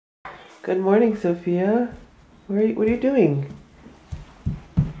Good morning, Sophia. What are you doing?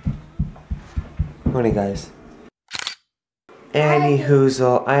 Morning, guys.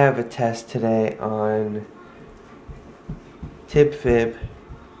 Anywhoozle, I have a test today on tib fib,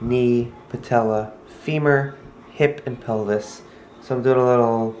 knee, patella, femur, hip, and pelvis. So I'm doing a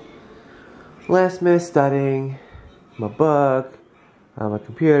little last minute studying, my book, on my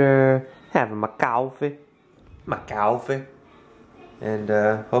computer, having my coffee. And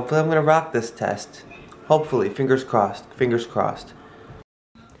hopefully I'm gonna rock this test. Hopefully, fingers crossed, fingers crossed.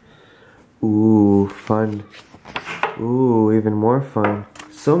 Ooh, fun. Ooh, even more fun.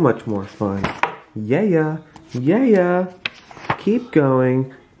 So much more fun. Yeah. Keep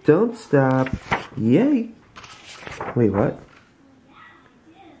going. Don't stop. Yay. Wait, what?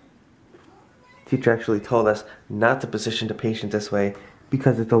 Teacher actually told us not to position the patient this way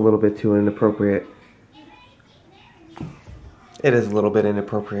because it's a little bit too inappropriate. It is a little bit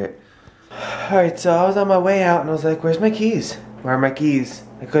inappropriate. Alright, so I was on my way out and I was like, where's my keys? Where are my keys?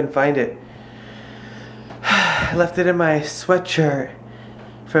 I couldn't find it. I left it in my sweatshirt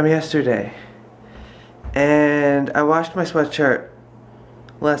from yesterday. And I washed my sweatshirt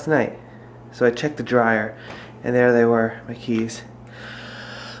last night. So I checked the dryer and there they were, my keys.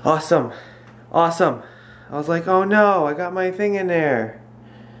 Awesome. Awesome. I was like, oh no, I got my thing in there.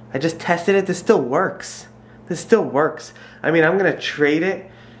 I just tested it. This still works. This still works. I mean, I'm gonna trade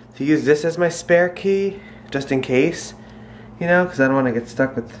it to use this as my spare key, just in case, you know, because I don't want to get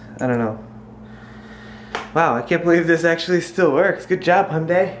stuck with, I don't know. Wow, I can't believe this actually still works. Good job,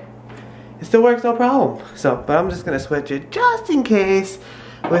 Hyundai. It still works, no problem. So, but I'm just gonna switch it just in case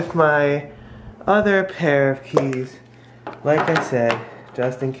with my other pair of keys. Like I said,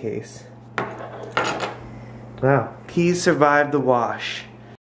 just in case. Wow, keys survived the wash.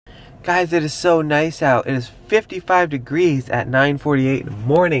 Guys, it is so nice out. It is 55 degrees at 9:48 in the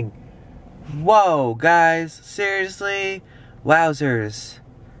morning. Whoa, guys, seriously? Wowzers.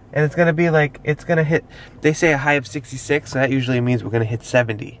 And it's gonna be like, it's gonna hit, they say a high of 66, so that usually means we're gonna hit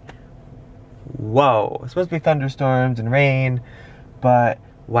 70. Whoa, it's supposed to be thunderstorms and rain, but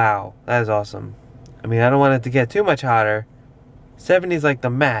wow, that is awesome. I mean, I don't want it to get too much hotter. 70 is like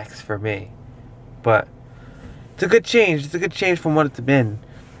the max for me, but it's a good change. It's a good change from what it's been.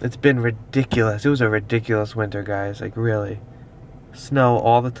 It's been ridiculous. It was a ridiculous winter, guys. Like, really. Snow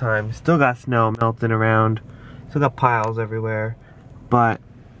all the time. Still got snow melting around. Still got piles everywhere. But,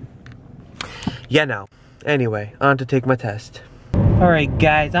 yeah, no. Anyway, on to take my test. Alright,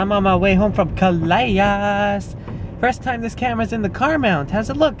 guys. I'm on my way home from Calais. First time this camera's in the car mount. How's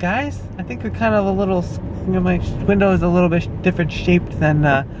it look, guys? I think we're kind of a little, you know, my window is a little bit different shaped than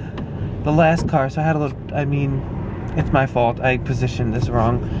the last car. So I had a little, I mean, it's my fault. I positioned this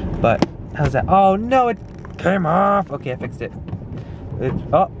wrong. But how's that? Oh no, it came off. Okay, I fixed it.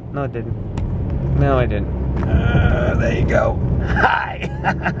 Oh, no it didn't. No, I didn't. There you go. Hi.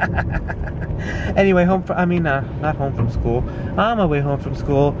 Anyway, home from, I mean, not home from school. On my way home from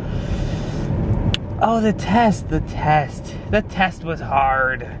school. Oh, the test was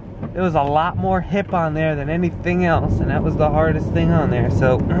hard. There was a lot more hip on there than anything else, and that was the hardest thing on there.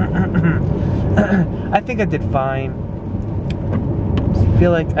 So I think I did fine. I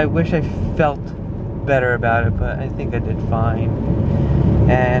feel like I wish I felt better about it, but I think I did fine.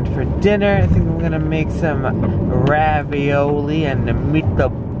 And for dinner, I think I'm gonna make some ravioli and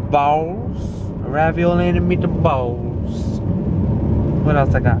meatballs. Ravioli and meatballs. What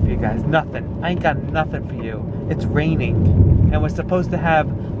else I got for you guys? Nothing. I ain't got nothing for you. It's raining, and we're supposed to have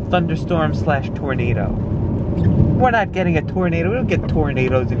thunderstorm / tornado. We're not getting a tornado. We don't get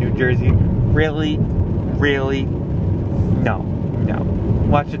tornadoes in New Jersey. Really? Really? No.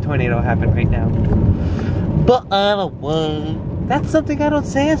 Watch a tornado happen right now. But anyway, that's something I don't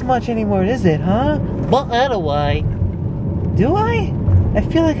say as much anymore, is it, huh? But anyway. Do I? I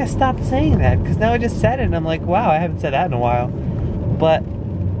feel like I stopped saying that, because now I just said it, and I'm like, wow, I haven't said that in a while. But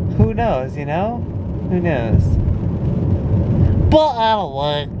who knows, you know? Who knows? But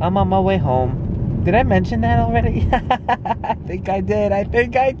anyway, I'm on my way home. Did I mention that already? I think I did.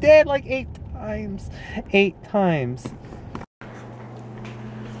 Like 8 times. 8 times.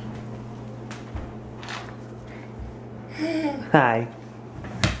 Hi.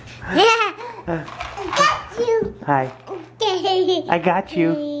 I got you. Hi. Okay. I got you.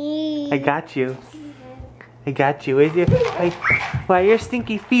 I got you. I got you. Why are your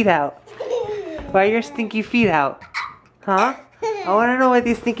stinky feet out? Why are your stinky feet out? Huh? I want to know why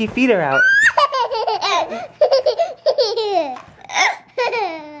these stinky feet are out.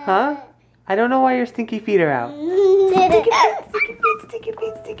 Huh? I don't know why your stinky feet are out. Stinky feet, stinky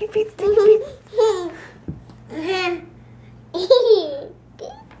feet, stinky feet, stinky feet, stinky feet.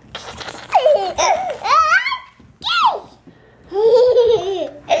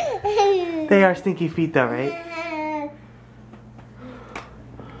 They are stinky feet though, right?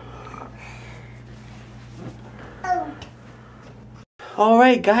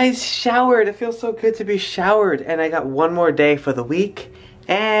 Alright guys, showered. It feels so good to be showered. And I got one more day for the week.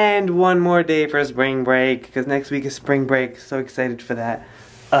 And one more day for spring break. Because next week is spring break. So excited for that.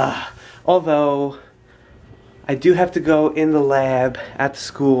 Although, I do have to go in the lab at the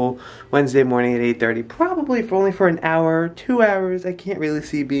school Wednesday morning at 8:30. Probably only for an hour, 2 hours. I can't really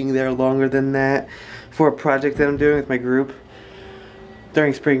see being there longer than that. For a project that I'm doing with my group.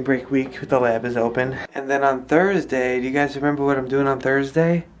 During spring break week, the lab is open. And then on Thursday, do you guys remember what I'm doing on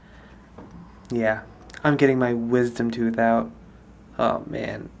Thursday? Yeah, I'm getting my wisdom tooth out. Oh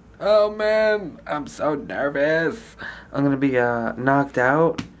man. Oh man, I'm so nervous. I'm gonna be knocked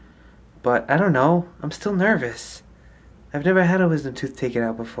out. But I don't know, I'm still nervous. I've never had a wisdom tooth taken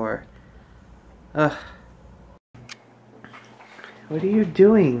out before. Ugh. What are you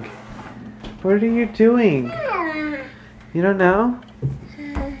doing? What are you doing? You don't know?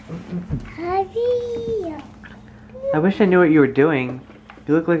 I wish I knew what you were doing.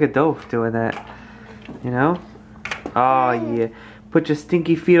 You look like a doof doing that. You know? Oh yeah. Put your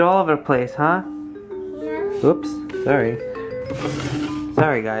stinky feet all over the place, huh? Oops. Sorry.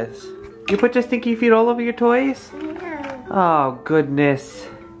 Sorry guys. You put your stinky feet all over your toys? Oh goodness.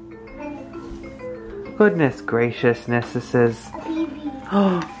 Goodness graciousness, this is.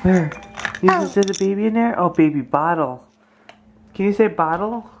 Oh, where? There's a baby in there? Oh, baby bottle. Can you say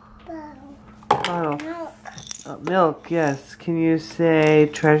bottle? Bottle. Milk, yes. Can you say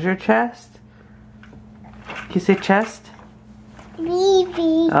treasure chest? Can you say chest?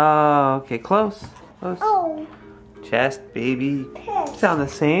 Baby. Oh, okay, close. Close. Oh. Chest, baby. Push. Sound the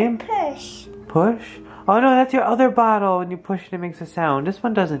same? Push. Push? Oh no, that's your other bottle. When you push it, it makes a sound. This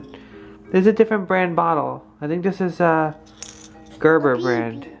one doesn't. There's a different brand bottle. I think this is Gerber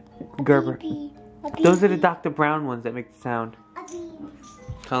brand. Gerber. Those are the Dr. Brown ones that make the sound.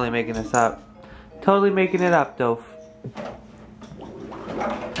 Totally making this up. Totally making it up, Doof.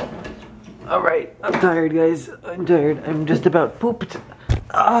 Alright, I'm tired, guys. I'm tired. I'm just about pooped.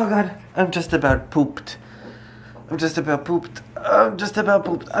 Oh, God. I'm just about pooped. I'm just about pooped. I'm just about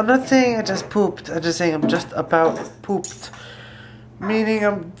pooped. I'm not saying I just pooped. I'm just saying I'm just about pooped. Meaning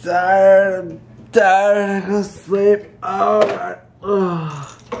I'm tired. I'm tired. I go sleep. Oh, God.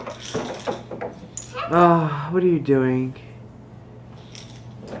 Oh. Oh, what are you doing?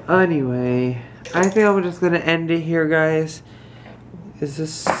 Anyway, I think I'm just gonna end it here, guys. Is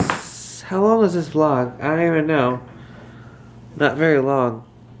this... How long is this vlog? I don't even know. Not very long.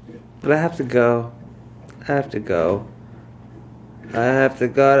 But I have to go. I have to go. I have to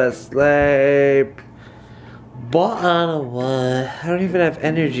go to sleep. But I don't know what. I don't even have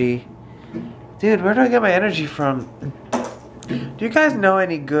energy. Dude, where do I get my energy from? Do you guys know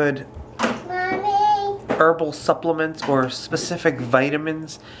any good herbal supplements or specific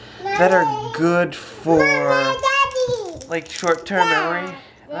vitamins that are good for like short-term memory?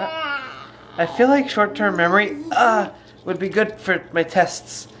 I feel like short-term memory would be good for my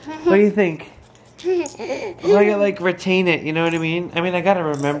tests. What do you think? I gotta like retain it, you know what I mean? I mean, I gotta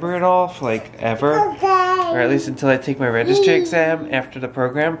remember it all for like ever, or at least until I take my registry exam after the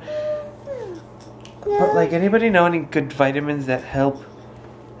program. But like, anybody know any good vitamins that help?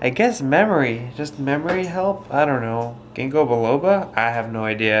 I guess memory, just memory help? I don't know. Ginkgo biloba? I have no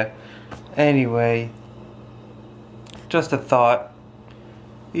idea. Anyway, just a thought.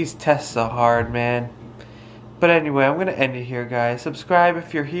 These tests are hard, man. But anyway, I'm gonna end it here, guys. Subscribe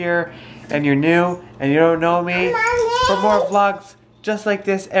if you're here and you're new and you don't know me for more vlogs just like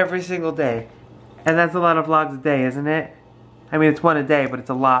this every single day. And that's a lot of vlogs a day, isn't it? I mean, it's one a day, but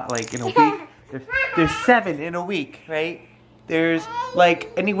it's a lot, like, in a week. There's 7 in a week, right? There's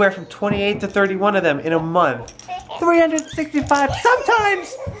like anywhere from 28 to 31 of them in a month. 365,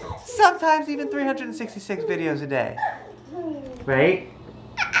 sometimes even 366 videos a day. Right?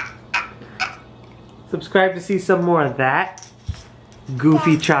 Subscribe to see some more of that.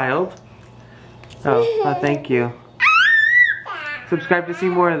 Goofy child. Oh, thank you. Subscribe to see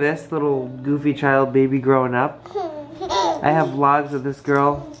more of this little goofy child baby growing up. I have vlogs of this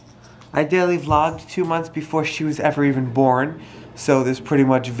girl. I daily vlogged 2 months before she was ever even born, so there's pretty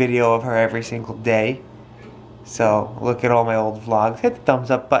much video of her every single day. So look at all my old vlogs. Hit the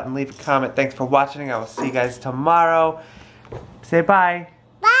thumbs up button, leave a comment. Thanks for watching. I will see you guys tomorrow. Say bye.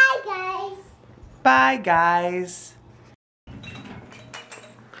 Bye, guys. Bye, guys.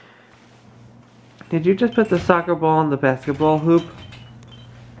 Did you just put the soccer ball in the basketball hoop?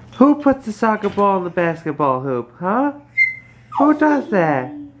 Who puts the soccer ball in the basketball hoop, huh? Who does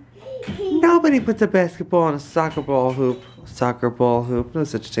that? Nobody puts a basketball in a soccer ball hoop. Soccer ball hoop. No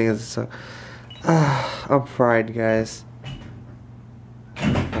such thing as a soccer. I'm fried, guys.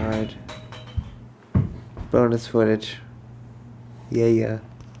 I'm fried. Bonus footage. Yeah.